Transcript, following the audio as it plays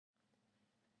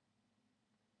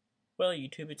Well,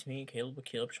 YouTube, it's me, Caleb with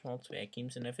Caleb Schmaltz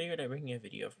Vacuums, and I figured I'd bring you a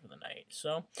video for the night.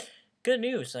 So, good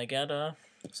news, I got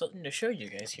something to show you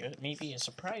guys here that may be a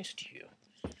surprise to you.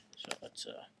 So, let's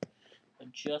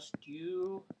adjust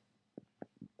you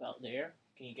about there.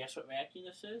 Can you guess what vacuum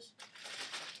this is?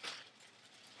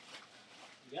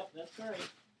 Yep, that's right.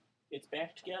 It's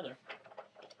back together.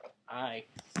 I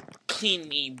cleaned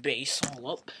the base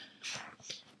all up,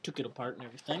 took it apart and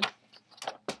everything.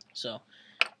 So,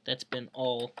 that's been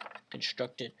all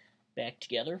constructed back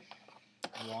together,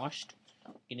 washed,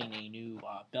 getting a new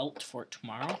belt for it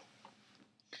tomorrow.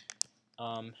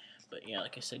 But yeah,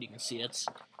 like I said, you can see that's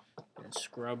been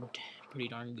scrubbed pretty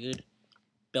darn good.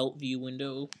 Belt view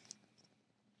window,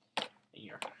 and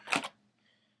your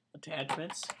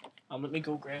attachments. Let me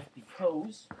go grab the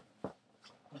hose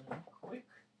quick.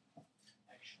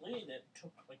 Actually, that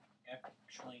took like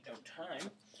actually no time.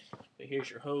 But here's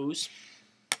your hose.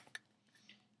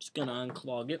 Just gonna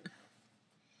unclog it.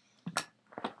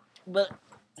 But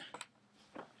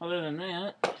other than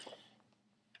that,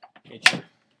 it's your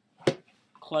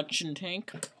collection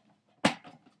tank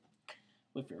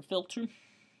with your filter,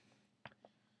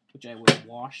 which I will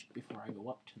wash before I go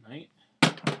up tonight.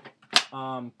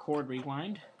 Cord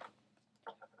rewind,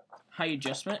 high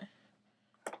adjustment,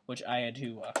 which I had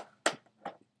to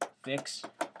fix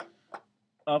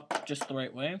up just the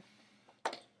right way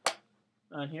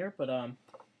on here, but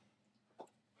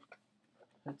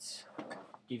let's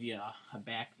give you a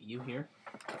back view here.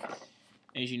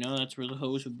 As you know, that's where the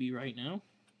hose would be right now.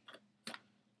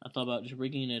 I thought about just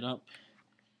rigging it up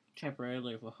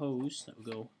temporarily with a hose that would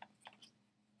go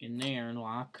in there and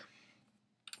lock,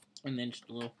 and then just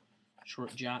a little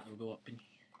short jot that would go up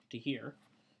into here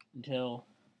until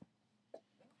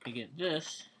I get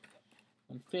this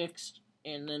one fixed,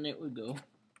 and then it would go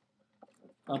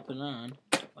up and on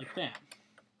like that.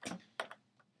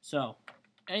 So,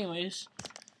 anyways,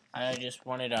 I just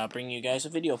wanted to bring you guys a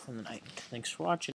video from the night. Thanks for watching.